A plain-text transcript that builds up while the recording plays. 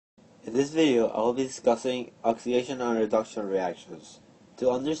In this video, I will be discussing oxidation and reduction reactions. To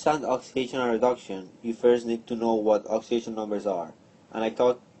understand oxidation and reduction, you first need to know what oxidation numbers are, and I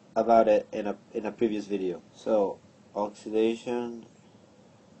talked about it in a previous video. So, oxidation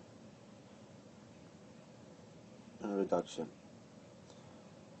and reduction.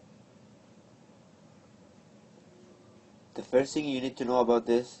 The first thing you need to know about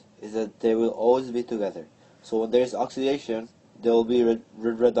this is that they will always be together. So when there is oxidation, there will be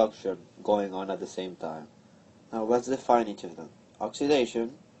reduction going on at the same time. Now let's define each of them.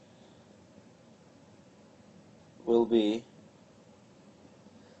 Oxidation will be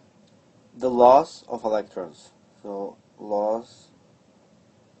the loss of electrons. So loss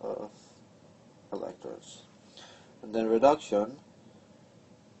of electrons. And then reduction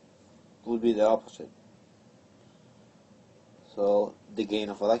will be the opposite. So the gain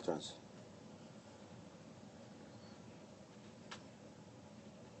of electrons.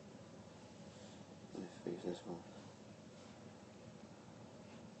 This one.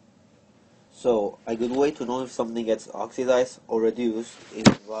 So a good way to know if something gets oxidized or reduced is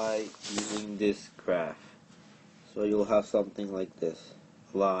by using this graph. So you'll have something like this.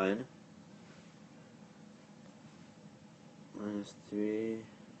 Line -3,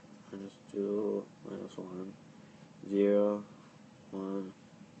 -2, -1, 0, 1,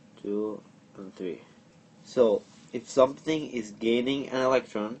 2, and 3. So if something is gaining an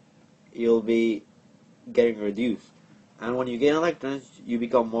electron, you'll be getting reduced, and when you gain electrons you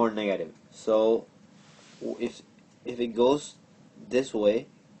become more negative. So if it goes this way,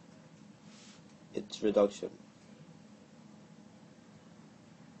 it's reduction.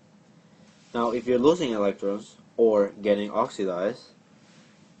 Now if you're losing electrons or getting oxidized,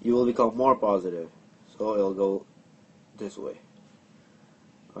 you will become more positive, so it'll go this way,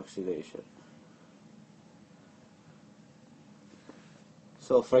 oxidation.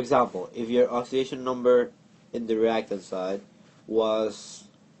 So for example, if your oxidation number in the reactant side was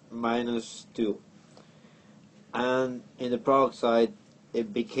 -2 and in the product side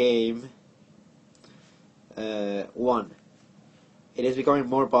it became 1, it is becoming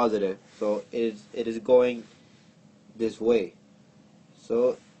more positive, so it is going this way,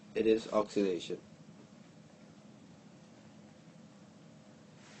 so it is oxidation.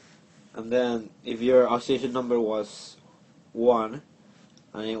 And then if your oxidation number was 1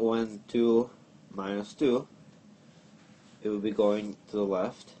 and it went to -2, it will be going to the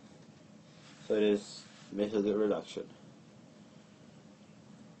left, so it is basically reduction.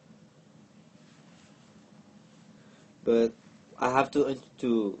 But I have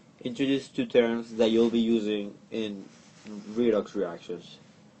to introduce two terms that you'll be using in redox reactions.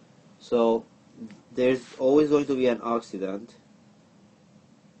 So there's always going to be an oxidant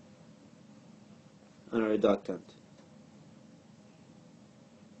and a reductant.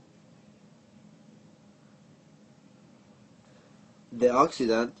 The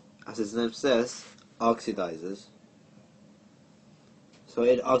oxidant, as its name says, oxidizes. So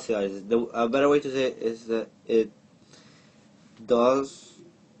it oxidizes. A better way to say it is that it does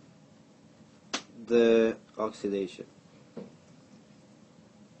the oxidation.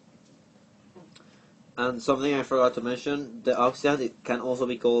 And something I forgot to mention, the oxidant, it can also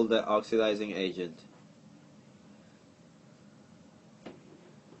be called the oxidizing agent.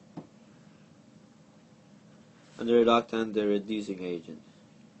 And the reductant, the reducing agent.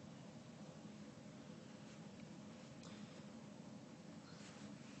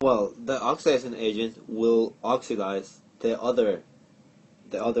 Well, the oxidizing agent will oxidize the other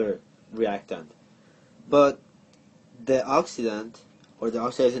reactant, but the oxidant or the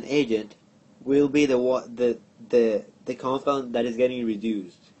oxidizing agent will be the compound that is getting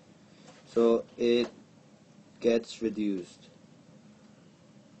reduced, so it gets reduced.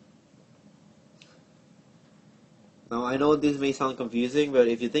 Now I know this may sound confusing, but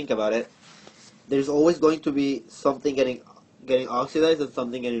if you think about it, there's always going to be something getting oxidized and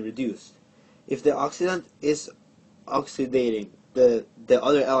something getting reduced. If the oxidant is oxidating the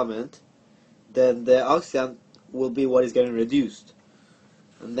other element, then the oxidant will be what is getting reduced.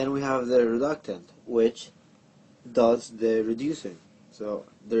 And then we have the reductant, which does the reducing. So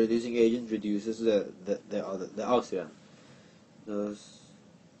the reducing agent reduces the oxidant. Does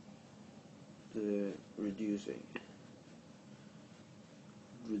the reducing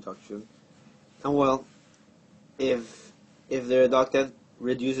reduction. And well, if the reductant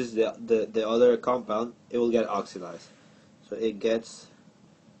reduces the other compound, it will get oxidized. So it gets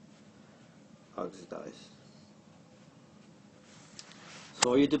oxidized. So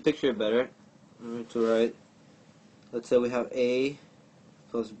for you to picture it better, I'm going to write, let's say we have A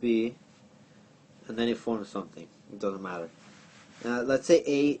plus B, and then it forms something. It doesn't matter. Let's say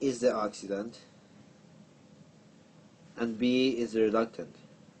A is the oxidant and B is the reductant.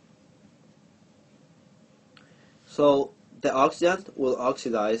 So the oxidant will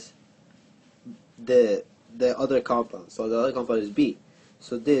oxidize the other compound. So the other compound is B.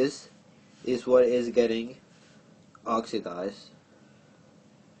 So this is what is getting oxidized.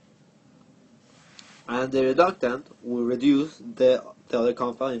 And the reductant will reduce the other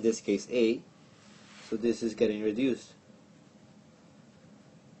compound, in this case A. So this is getting reduced.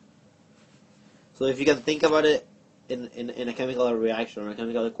 So if you can think about it in a chemical reaction or a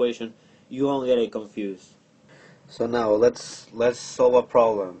chemical equation, you won't get it confused. So now let's solve a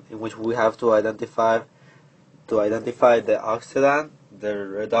problem in which we have to identify the oxidant, the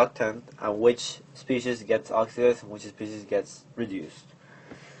reductant, and which species gets oxidized and which species gets reduced.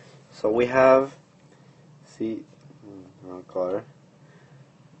 So we have wrong color,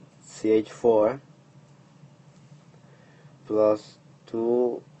 CH4 plus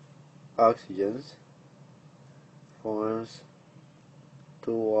 2 oxygens forms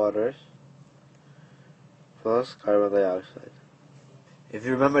 2 waters plus carbon dioxide. If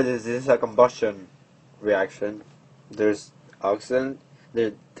you remember, this is a combustion reaction. There's oxygen,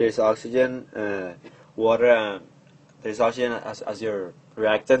 there's oxygen, water, and there's oxygen as your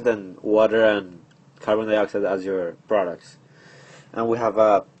reactant, and water and carbon dioxide as your products. And we have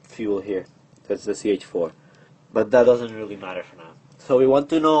a fuel here, that's the CH4. But that doesn't really matter for now. So we want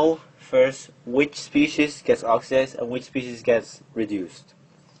to know first which species gets oxidized and which species gets reduced.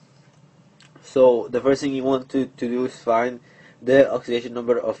 So the first thing you want to do is find the oxidation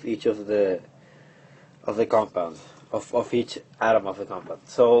number of each of the compounds, of each atom of the compound.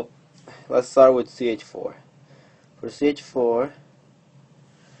 So let's start with CH4. For CH4,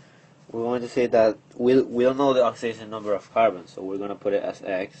 we're going to say that we don't know the oxidation number of carbon, so we're going to put it as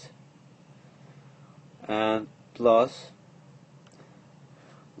X, and plus,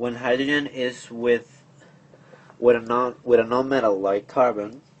 when hydrogen is with a non-metal like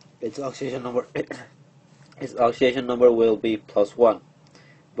carbon, its oxidation number will be +1,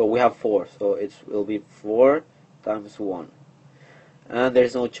 but we have 4, so it will be 4 times 1, and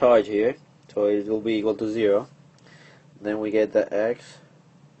there's no charge here, so it will be equal to 0. Then we get the X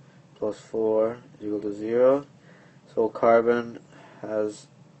plus 4 is equal to 0, so carbon has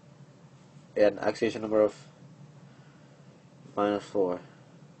an oxidation number of -4.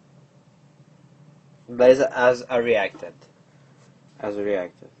 That is as a reactant. So as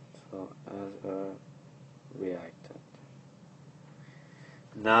a reactant.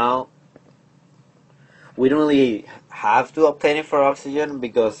 Now we don't really have to obtain it for oxygen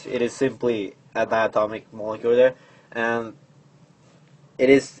because it is simply a diatomic molecule there, and it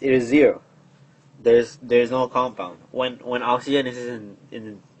is 0. There's no compound. When oxygen is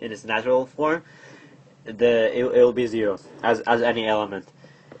in its natural form, it will be 0 as any element.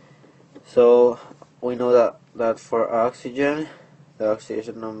 So we know that for oxygen, the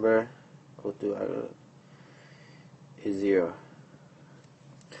oxidation number is 0.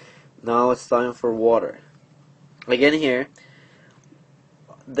 Now it's time for water. Again here,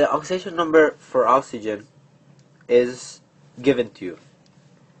 the oxidation number for oxygen is given to you,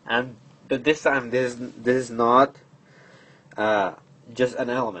 but this time this is not just an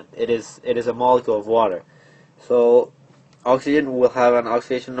element. It is a molecule of water. So oxygen will have an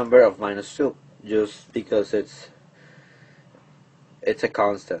oxidation number of -2, just because it's a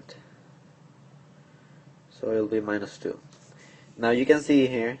constant. So it'll be -2. Now you can see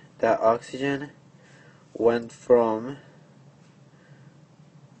here that oxygen went from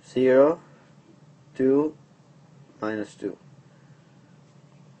 0 to -2.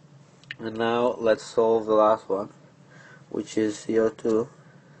 And now let's solve the last one, which is CO2.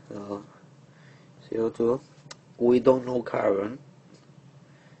 So CO2, we don't know carbon,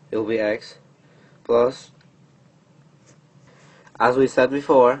 it will be X, plus, as we said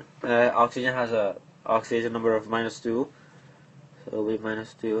before, oxygen has a oxidation number of -2, so it will be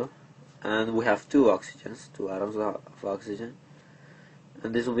 -2, and we have 2 oxygens, 2 atoms of oxygen,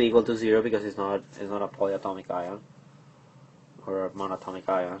 and this will be equal to 0 because it's not a polyatomic ion or a monatomic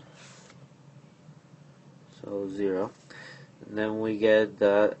ion. So 0. And then we get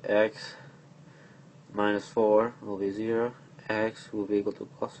that X -4 will be 0. X will be equal to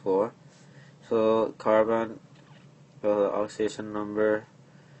 +4. So carbon oxidation number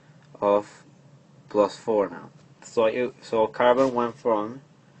of +4 now. So carbon went from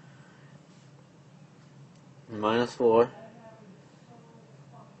 -4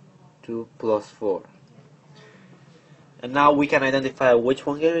 to +4. And now we can identify which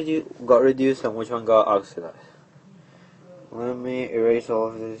one got reduced and which one got oxidized. Let me erase all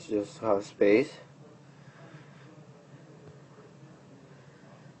of this just to have space.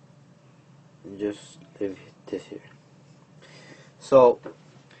 just leave this here. So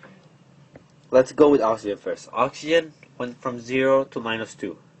let's go with oxygen first. Oxygen went from 0 to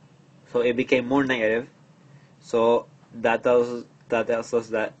 -2, so it became more negative. So that tells us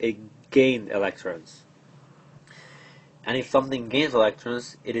that it gained electrons. And if something gains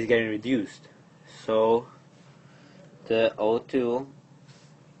electrons, it is getting reduced. So the O2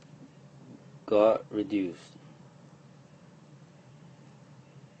 got reduced.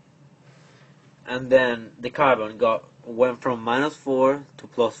 And then the carbon went from -4 to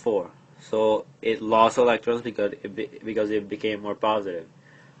 +4. So it lost electrons because it became more positive.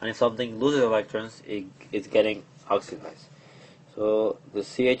 And if something loses electrons, it's getting oxidized. So the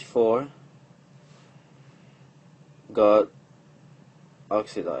CH4 got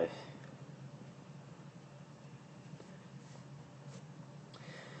oxidized.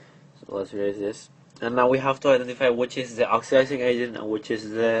 So let's erase this. And now we have to identify which is the oxidizing agent and which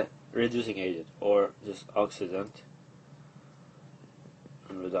is the reducing agent, or just oxidant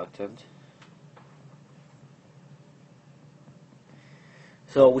and reductant.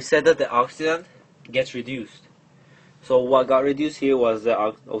 So we said that the oxidant gets reduced. So what got reduced here was the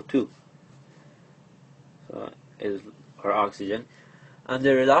O2. So is our oxygen, and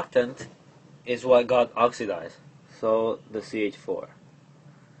the reductant is what got oxidized. So the CH4.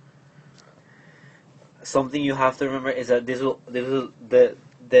 Something you have to remember is that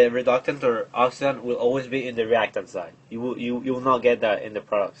the reductant or oxidant will always be in the reactant side. You will not get that in the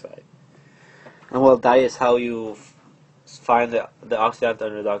product side. And well, that is how you find the oxidant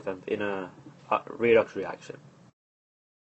and reductant in a redox reaction.